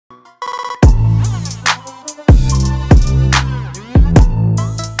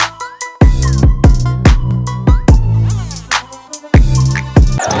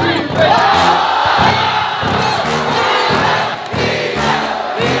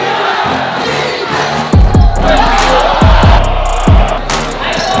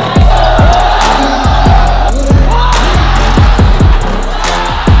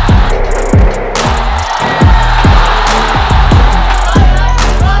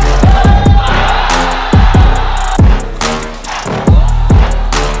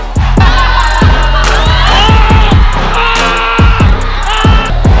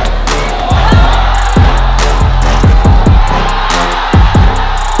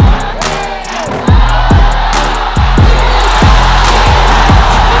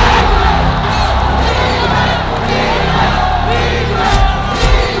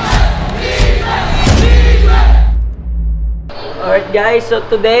Guys, so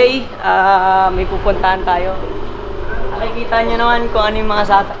today, may pupuntahan tayo. Nakikita nyo naman kung ano yung mga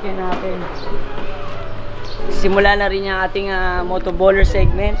sasakyan natin. Simula na rin yung ating motoballer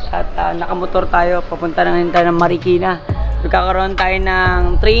segment at nakamotor tayo. Papunta na rin tayo ng Marikina. Magkakaroon tayo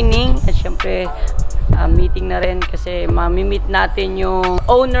ng training at syempre meeting na rin kasi mamimit natin yung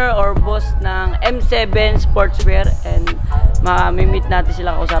owner or boss ng M7 Sportswear and mamimit natin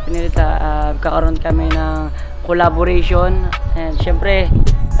sila, kausapin nila. Magkakaroon kami ng collaboration and syempre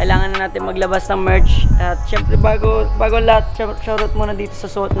kailangan na natin maglabas ng merch at syempre bago lahat, shoutout muna dito sa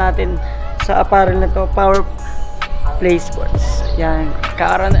suot natin sa apparel na to, Power Play Sports. Yan,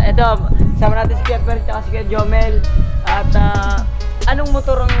 kakaroon, ito, sama natin si Kepper at si Jomel at anong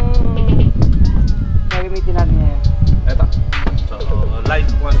motor ang gagamitin natin ngayon? Ito, so Light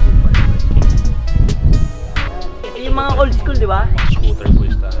 125. Ito yung mga old school, di ba? Scooter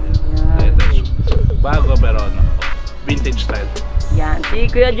twist tayo. Bago pero ano, vintage style. Yan, si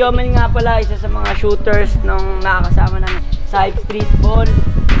Kuya Jomel nga pala, isa sa mga shooters nung nakakasama namin sa Streetball.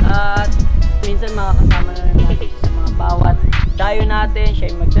 At minsan makakasama na rin natin sa mga bawat dayo natin.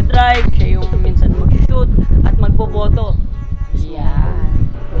 Siya yung magdadrive, siya yung minsan mag-shoot at magboboto. Yan.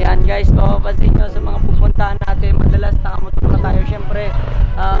 Yan guys, mapapansin nyo sa mga pupuntahan natin, madalas nakamotor na tayo. Siyempre,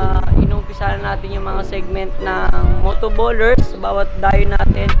 inumpisahan natin yung mga segment ng motoballers sa bawat dayo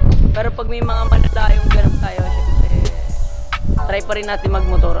natin. Pero pag may mga manadayong ganap tayo, siyempre, try pa rin natin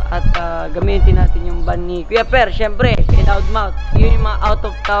magmotor at gamitin natin yung van ni Kuya Per. Siyempre, in Loudmouth. Yun yung mga out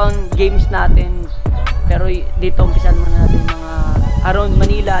of town games natin. Pero dito umpisahan muna natin yung mga around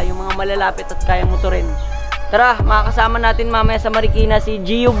Manila, yung mga malalapit at kayang motorin. Tara, makakasama natin mamaya sa Marikina si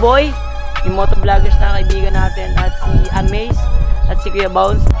Gio Boy, yung motovloggers na kaibigan natin, at si Amaze at si Kuya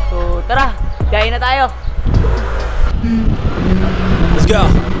Bounce. So tara, gayin na tayo. Let's go.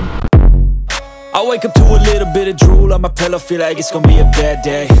 I wake up to a little bit of drool on my pillow, feel like it's gonna be a bad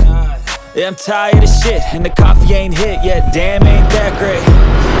day. Yeah, I'm tired of shit and the coffee ain't hit yet, damn ain't that great.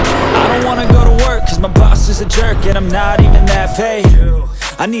 I don't wanna go to work cause my boss is a jerk and I'm not even that paid.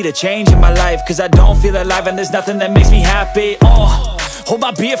 I need a change in my life cause I don't feel alive and there's nothing that makes me happy. Hold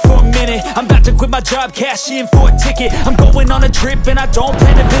my beer for a minute, I'm about to quit my job, cash in for a ticket. I'm going on a trip and I don't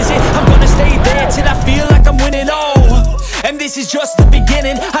plan to visit. I'm gonna stay there till I feel like I'm winning, and this is just the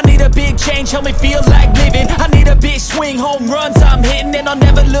beginning. I need a big change, help me feel like living. I need a big swing, home runs I'm hitting, and I'll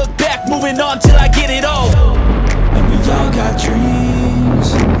never look back, moving on till I get it all. And we all got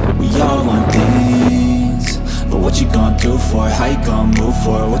dreams, we all want things, but what you gonna do for it? How you gonna move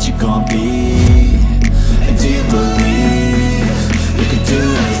for it? What you gonna be? And do you believe you can do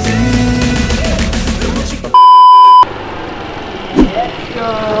anything? Let's go!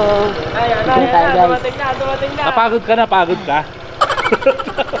 Dumating na! Napagod ka na, pagod ka?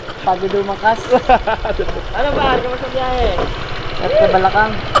 Pagod dumakas. Ano ba? Kamusta biyahe? At sa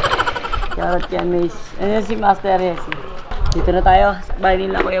Balakang. Charot yan, Mace. Ano si Master S? Dito na tayo. Sa bahay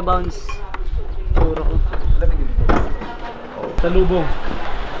nila, Kuya Bounce. Puro ko. Salubong.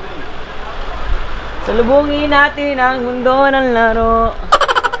 Salubungin natin ang mundo ng laro.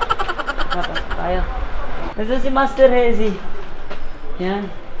 Napasok tayo. Nasa si Master Hezi. Yan.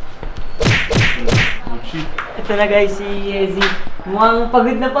 Ito na guys, si Hezi. Mukhang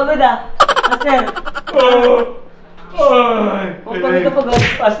pagod na pagod Master. Mukhang pagod na pagod.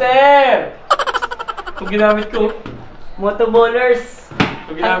 Master! Ito ginamit ko. Motoballers.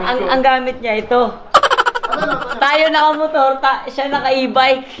 Ang gamit niya ito. Tayo nakamotor, siya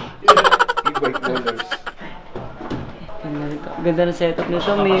naka-e-bike. E-bike ballers. Ganda na setup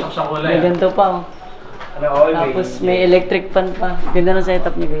nito. May ganito pa. Tapos may electric fan pa. Ganda na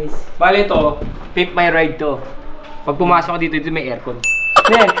setup niya guys. Bale ito, Pimp My Ride to. Pag pumasok ka dito may aircon.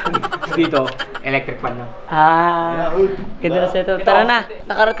 Dito, electric fan na. Ganda na setup. Tara na.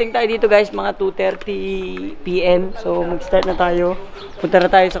 Nakarating tayo dito guys, mga 2:30 PM. So mag-start na tayo. Punta na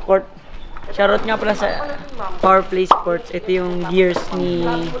tayo sa court. Shoutout nga pala sa Power Play Sports. Ito yung gears ni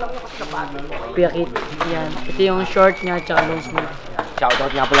Piakit. Yan. Ito yung short niya at saka long sleeve.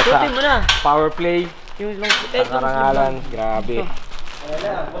 Shoutout nga pala sa Power Play. Yung long sleeve. Karangalan, grabe.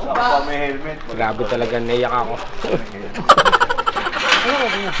 May helmet. Grabe talaga, naiyak ako.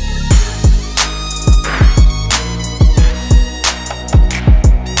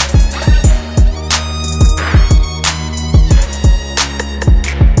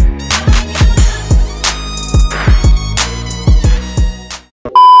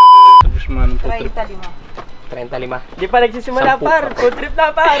 Tapos manong po trip. 35. Di pa nagsisimula par. Food trip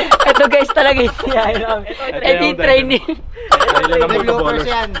na par. Ito guys talaga ito namin. Edit training. Developers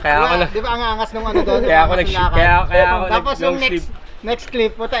yan. Kaya ako na. Di ba ang angas nung ano doon? Kaya ako nag-shoot. Kaya ako tapos yung nag-sleep. Next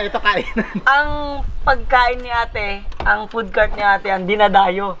clip po tayo, ito kain. Ang pagkain ni ate, ang food cart ni ate, ang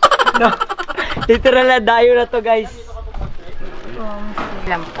dinadayo. No? Literal na dayo na to, guys.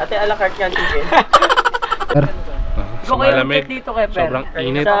 Ate, a la carte yan, chicken. Ikaw kayo Malamig. dito kay Per. Sobrang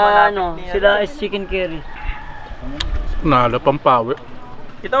init. Sa ano, sila is chicken curry. Nalo pang pawi.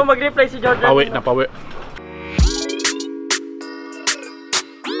 Ito mag-reply si Jordan. Pawi na pawi.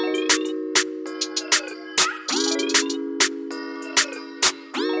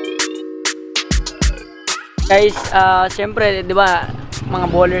 Guys, siyempre, di ba, mga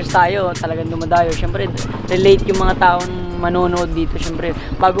bowlers tayo, talagang dumadayo. Siyempre, relate yung mga taong manonood dito. Siyempre,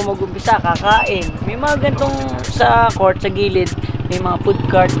 bago mag-umpisa, kakain. May mga gantong sa court, sa gilid, may mga food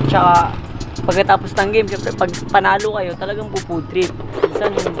cart, tsaka pagkatapos ng game, siyempre, pag panalo kayo, talagang food trip.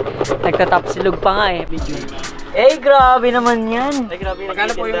 Minsan, nagtatapos silog pa nga eh. Eh, grabe naman yan.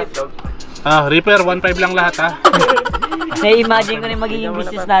 Magkano po yung itlog? Reaper, 1.5 lang lahat ha. Na-imagine ko na yung magiging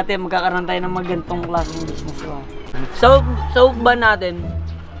business natin, magkakaroon tayo ng magantong klaseng business. Sa ukban natin,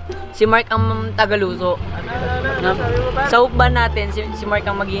 si Mark ang tagaluso. Sa ukban natin, si Mark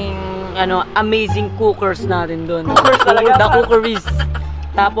ang magiging amazing cookers natin doon. Cookers talaga? The cookeries.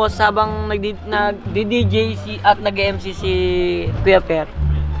 Tapos habang nag-DJ at nag-MC si Kuya Per,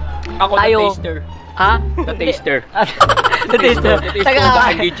 Ako tayo, the taster. Ha? The taster. The taster.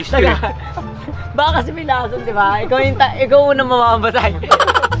 Taga. Baka kasi may lason, di ba? Ikaw unang mamamatay.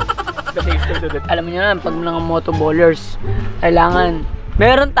 The taster to the... Alam niyo na, pag mga moto bowlers, kailangan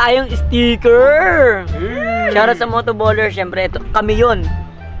meron tayong sticker. Shoutout sa moto bowlers, syempre ito, kami yun.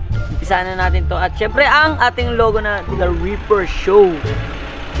 Umpisa na natin to. At syempre ang ating logo na The Reaper Show.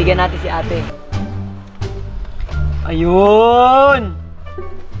 Sige natin si ate. Ayun!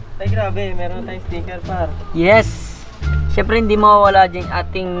 Ay, grabe, meron tayong sticker par. Yes! Syempre hindi mawawala dyan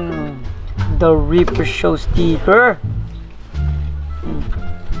ating The Reaper Show sticker.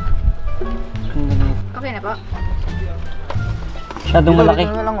 Okay na po. Masyadong malaki.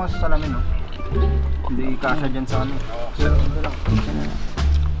 Dito na lang sa salamin, no? Hindi kasya dyan sa ano.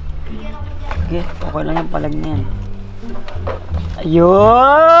 Okay, okay lang yung palag niya.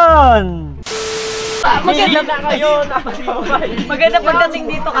 Ayun! Maganda pagdating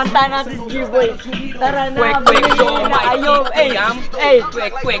dito, kanta natin si G-Boy. Tara na, Quick, show my ayaw, kikiyam.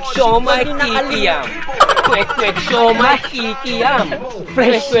 Quick, show my kikiyam. Quick, show my kikiyam.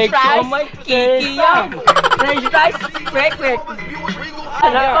 Fresh Quick, show my kikiyam. Fresh fries, quick.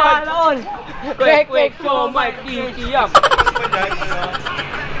 Ano all? Quick, show my kikiyam.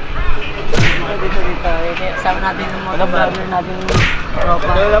 Dito. Sama natin yung mga vlogger natin.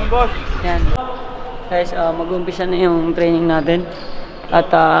 Tropa. lang, boss. Yan. Guys, mag-umpisa na yung training natin. At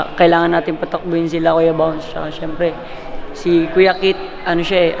kailangan natin patakbuhin sila, Kuya Bounce. Tsaka syempre, si Kuya Kit,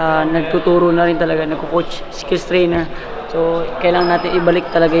 nagtuturo na rin talaga, nagko-coach, skills trainer. So, kailangan natin ibalik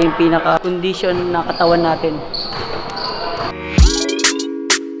talaga yung pinaka-condition na katawan natin.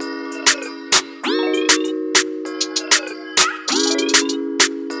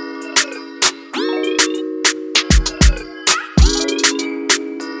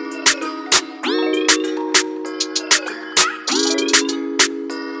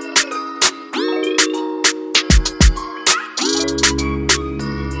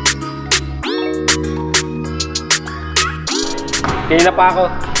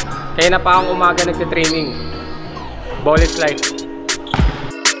 Kaya na pa akong umaga nagte-training. Ball is life.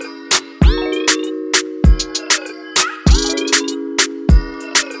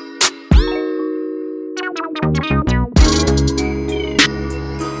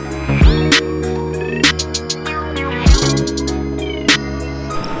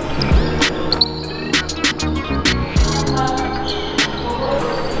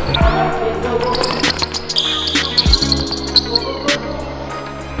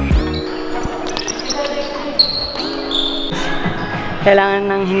 Kailangan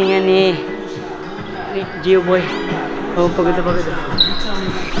ng hininga ni Gio-boy. Oh, pagod.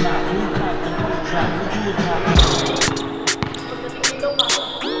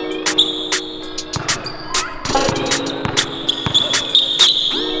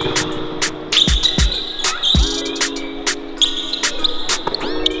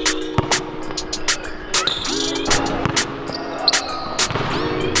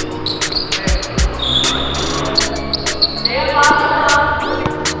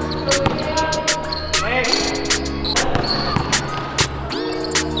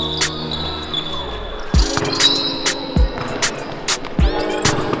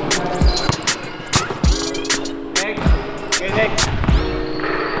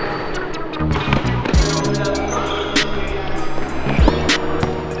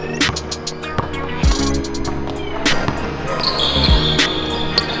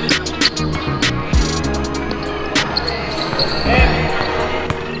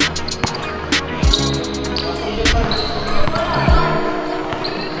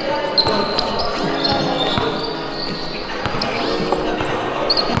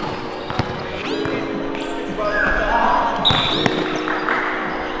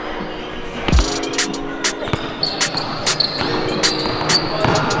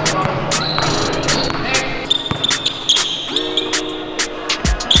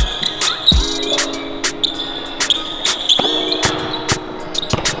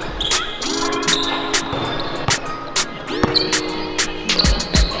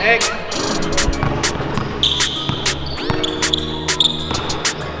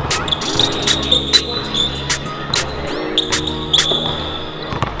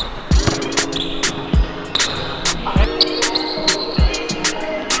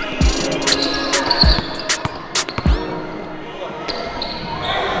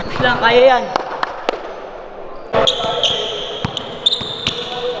 kaya yan.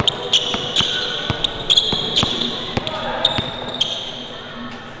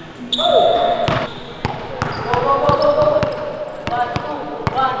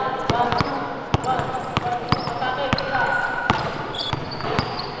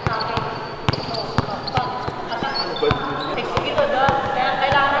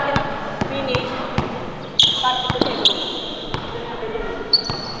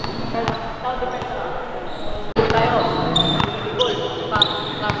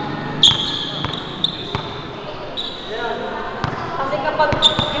 Kasi kapag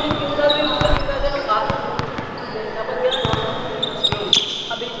yung gagawin mo ka, gagawin ka, kapag gano'n,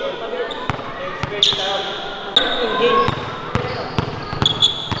 pabit. Engage.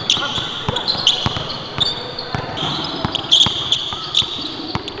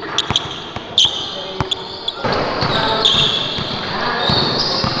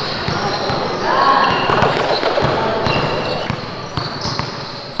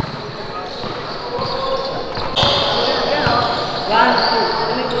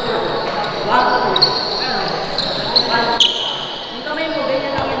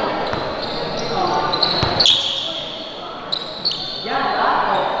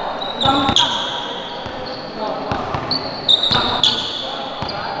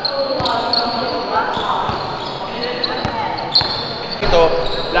 Ito,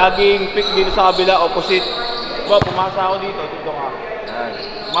 laging pick dito sa kabila, opposite. Diba, pumasa ako dito ka.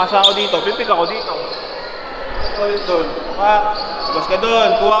 Pumasa ako dito, pipik ako dito. Doon, bas ka doon,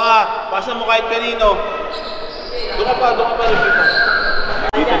 kuha ka, pasa mo kahit kanino. Doon ka pa rin dito.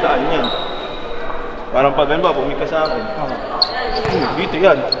 Dito daan yan. Parang pag ganun ba, pumika sa akin. Dito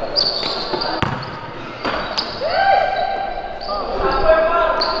yan.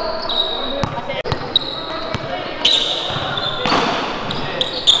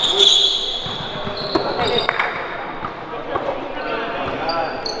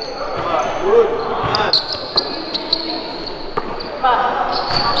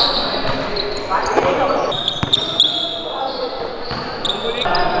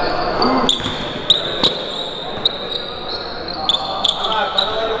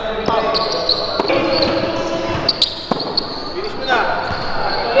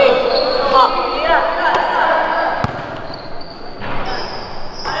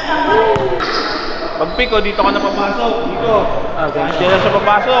 Pag pick ko, dito ka na papasok. Dito. Diyan na siya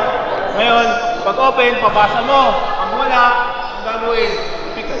papasok. Ngayon, pag open, papasa mo. Pag wala, ang gagawin,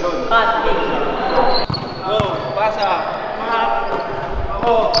 pick ka doon. Go, pasa.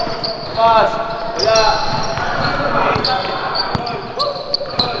 Ako. Pass. Wala.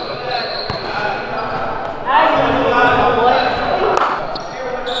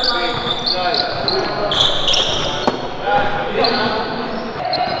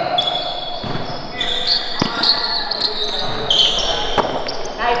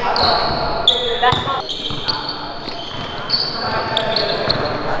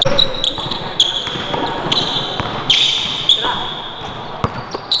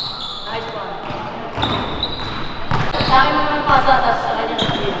 Sa akin naman pasa, tapos sa kanya ng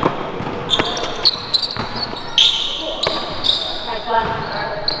speed. Nice one.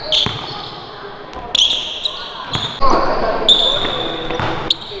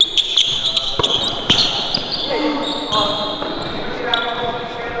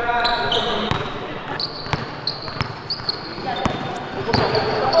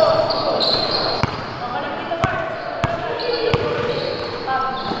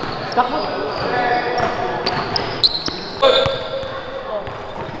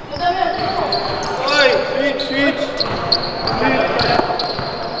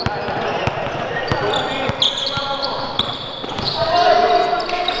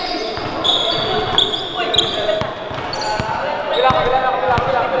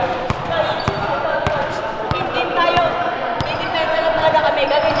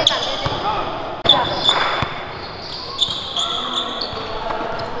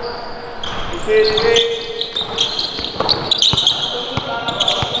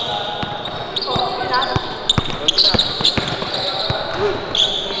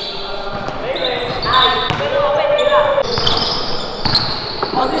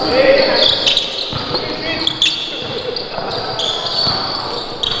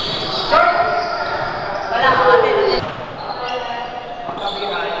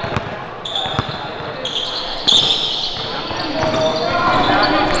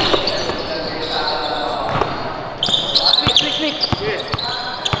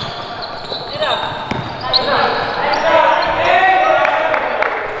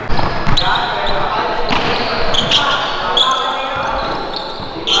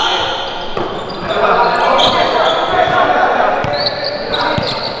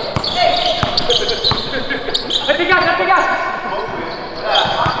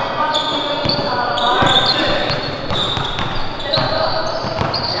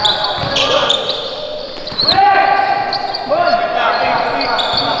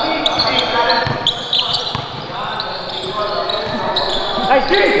 Ice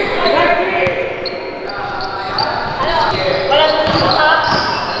cream! Wala sa mga.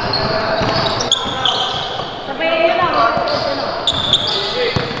 Sabihin nyo lang, ha?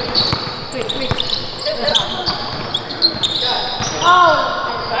 Quick. Oh!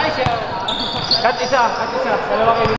 Cut isa. Dalawa kayo.